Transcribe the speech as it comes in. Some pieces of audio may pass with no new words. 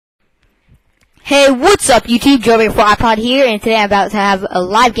Hey, what's up YouTube? Joe for iPod here, and today I'm about to have a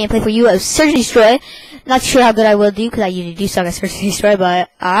live gameplay for you of Search and Destroy. Not sure how good I will do, because I usually do suck at Search and Destroy, but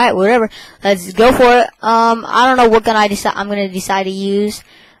alright, whatever. Let's go for it. I don't know what gun I'm going to decide to use.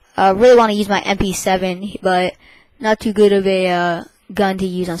 Really want to use my MP7, but not too good of a gun to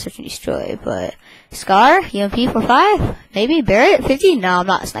use on Search and Destroy. But Scar, UMP 45, maybe Barrett 50. No, I'm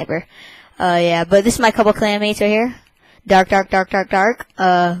not a sniper. Yeah, but this is my couple clanmates right here. Dark. Go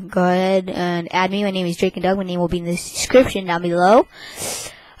ahead and add me. My name is Drake and Doug. My name will be in the description down below.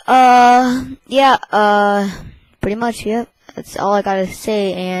 Yeah, pretty much, yep. That's all I gotta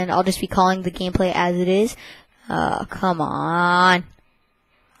say, and I'll just be calling the gameplay as it is. Come on.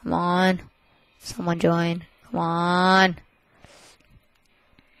 Someone join. Come on.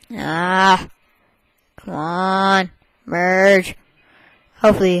 Come on. Merge.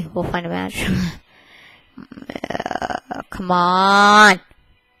 Hopefully, we'll find a match. Come on.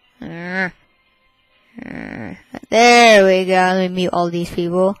 There we go. Let me mute all these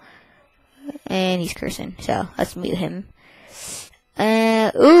people. And he's cursing, so let's mute him.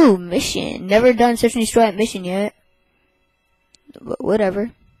 Ooh, mission. Never done Search and Destroy mission yet. But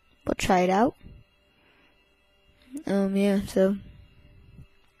whatever. We'll try it out. Yeah, so.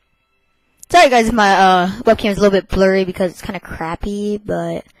 Sorry guys if my webcam is a little bit blurry because it's kind of crappy,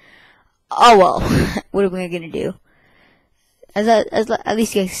 but oh well. What are we gonna do? At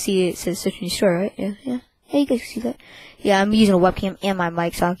least you guys see it says Search and Destroy, right? Yeah, you guys can see that. Yeah, I'm using a webcam and my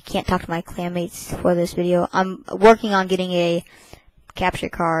mic, so I can't talk to my clanmates for this video. I'm working on getting a capture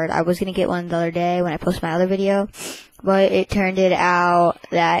card. I was gonna get one the other day when I posted my other video, but it turned out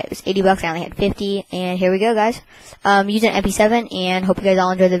that it was 80 bucks. I only had 50, and here we go, guys. Using MP7, and hope you guys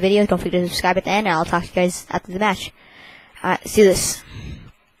all enjoyed the video. Don't forget to subscribe at the end, and I'll talk to you guys after the match. Alright, let's do this.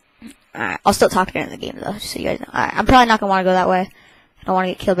 Alright, I'll still talk during the game though, just so you guys know. Alright, I'm probably not gonna want to go that way. I don't want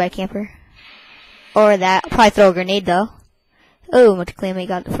to get killed by a camper. Or that. I'll probably throw a grenade though. Oh, my clanmate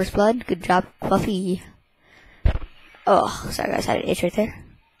got the first blood. Good job, Fluffy. Oh, sorry guys, I had an itch right there.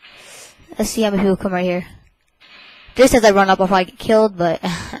 Let's see how many people come right here. Just as I run up, I'll probably get killed, but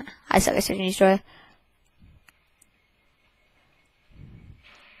I suck at Search and Destroy.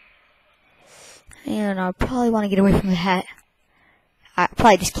 And I'll probably want to get away from that. I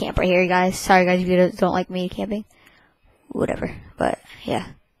probably just camp right here, guys. Sorry, guys, if you don't like me camping. Whatever. But, yeah.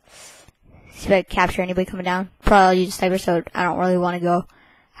 See if I can capture anybody coming down. Probably I'll use a sniper, so I don't really want to go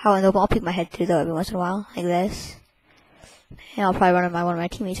out in the open. I'll peek my head through, though, every once in a while. Like this. And I'll probably run into one of my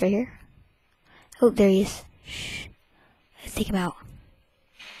teammates right here. Oh, there he is. Shh. Let's take him out.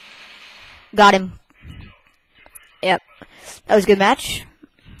 Got him. Yep. That was a good match.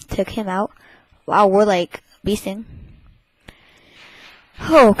 Took him out. Wow, we're like beasting.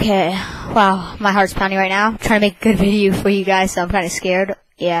 Okay. Wow, my heart's pounding right now. I'm trying to make a good video for you guys, so I'm kind of scared.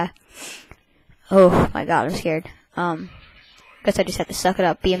 Yeah. Oh my god, I'm scared. Guess I just have to suck it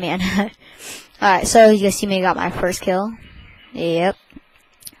up, be a man. Alright, so you guys see me got my first kill. Yep.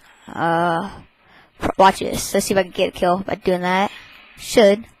 Watch this. Let's see if I can get a kill by doing that.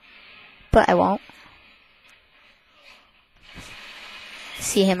 Should. But I won't.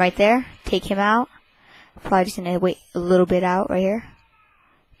 See him right there. Take him out. Probably just gonna wait a little bit out right here.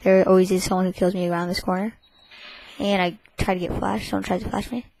 There always is someone who kills me around this corner. And I try to get flashed. Someone tries to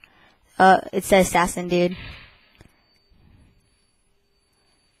flash me. It says assassin, dude.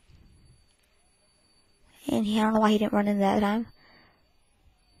 And I don't know why he didn't run in that time.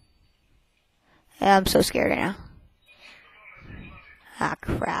 Yeah, I'm so scared right now. Ah,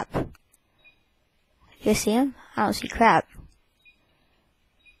 crap. You guys see him? I don't see crap.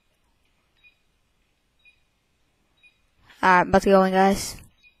 Alright, I'm about to go in, guys.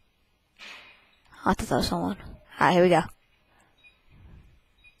 I thought that was someone. Alright, here we go.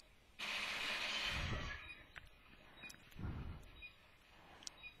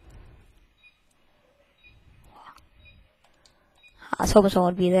 I was hoping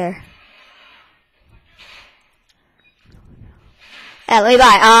someone would be there. Yeah, let me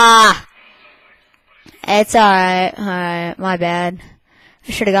buy. It's alright. Alright, my bad.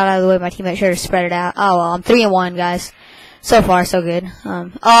 I should have got out of the way. My teammate should have spread it out. Oh well, I'm 3-1, guys. So far, so good.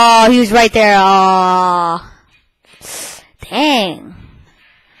 Oh, he was right there. Oh, dang.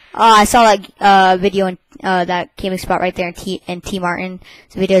 Oh, I saw that video in that gaming spot right there in T Martin's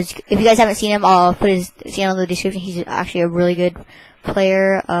videos. If you guys haven't seen him, I'll put his channel in the description. He's actually a really good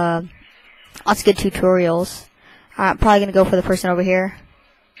player. Lots of good tutorials. I'm probably gonna go for the person over here.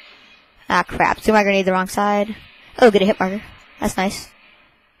 Ah, crap. Threw my grenade the wrong side. Oh, get a hit marker. That's nice.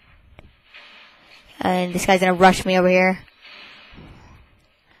 And this guy's gonna rush me over here.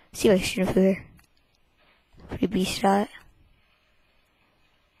 See if I can shoot him through here. Pretty beast shot.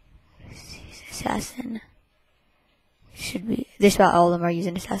 assassin. Should be. Just about all of them are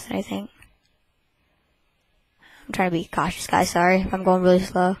using assassin, I think. I'm trying to be cautious, guys. Sorry if I'm going really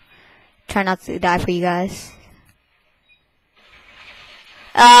slow. Try not to die for you guys.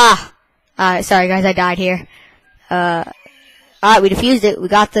 Alright, sorry guys, I died here. Alright, we defused it. We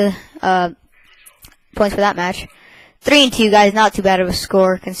got the points for that match. 3-2, guys. Not too bad of a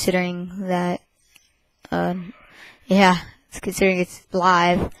score considering that. Yeah, considering it's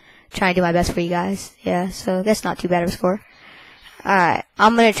live. Trying to do my best for you guys. Yeah, so that's not too bad of a score. Alright,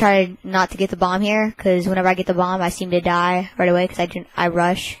 I'm gonna try not to get the bomb here, because whenever I get the bomb, I seem to die right away, because I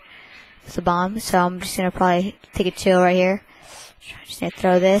rush with the bomb. So I'm just gonna probably take a chill right here. Just gonna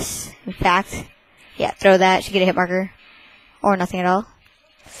throw this. In fact, yeah, throw that. Should get a hit marker. Or nothing at all.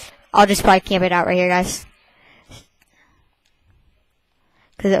 I'll just probably camp it out right here, guys.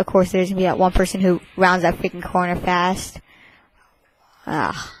 Because, of course, there's gonna be that one person who rounds that freaking corner fast.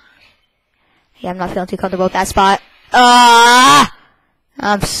 Yeah, I'm not feeling too comfortable with that spot.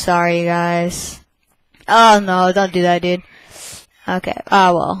 I'm sorry, guys. Oh, no, don't do that, dude. Okay,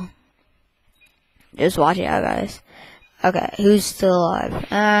 well. Just watch it out, guys. Okay, who's still alive?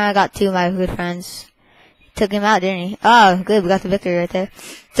 I got two of my good friends. Took him out, didn't he? Oh, good, we got the victory right there.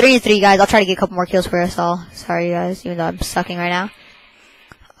 3-3, guys. I'll try to get a couple more kills for us all. Sorry, guys, even though I'm sucking right now.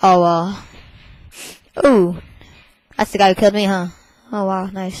 Oh, well. Ooh. That's the guy who killed me, huh? Oh, wow,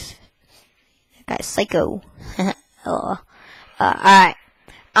 nice. That guy's psycho. Oh. Alright.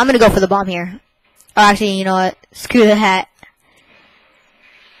 I'm gonna go for the bomb here. Oh, actually, you know what? Screw the hat.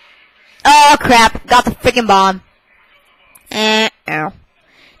 Oh, crap. Got the freaking bomb. Oh.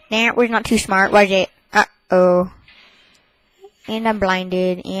 Nah, we're not too smart, was it? Uh-oh. And I'm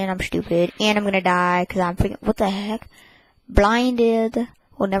blinded, and I'm stupid, and I'm gonna die, because I'm freaking... What the heck? Blinded.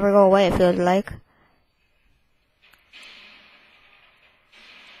 Will never go away, it feels like.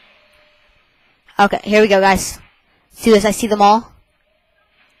 Okay, here we go, guys. See this? I see them all.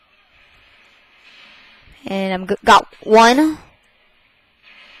 And got one. I'm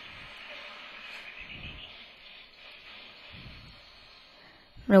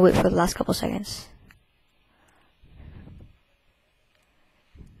gonna wait for the last couple seconds.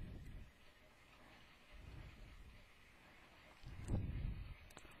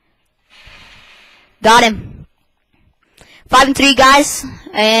 Got him. 5-3, guys,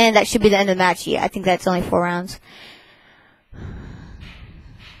 and that should be the end of the match. Yeah, I think that's only 4 rounds.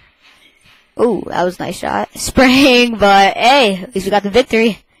 Ooh, that was a nice shot. Spraying, but hey, at least we got the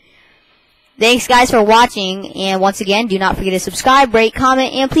victory. Thanks, guys, for watching, and once again, do not forget to subscribe, rate,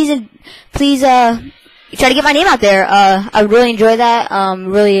 comment, and please try to get my name out there. I would really enjoy that.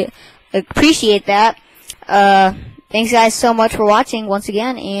 Really appreciate that. Thanks, guys, so much for watching once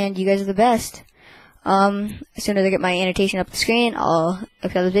again, and you guys are the best. As soon as I get my annotation up the screen, I'll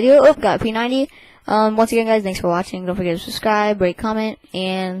accept this video. Oh, got a P90. Once again, guys, thanks for watching. Don't forget to subscribe, rate, comment,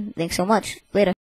 and thanks so much. Later.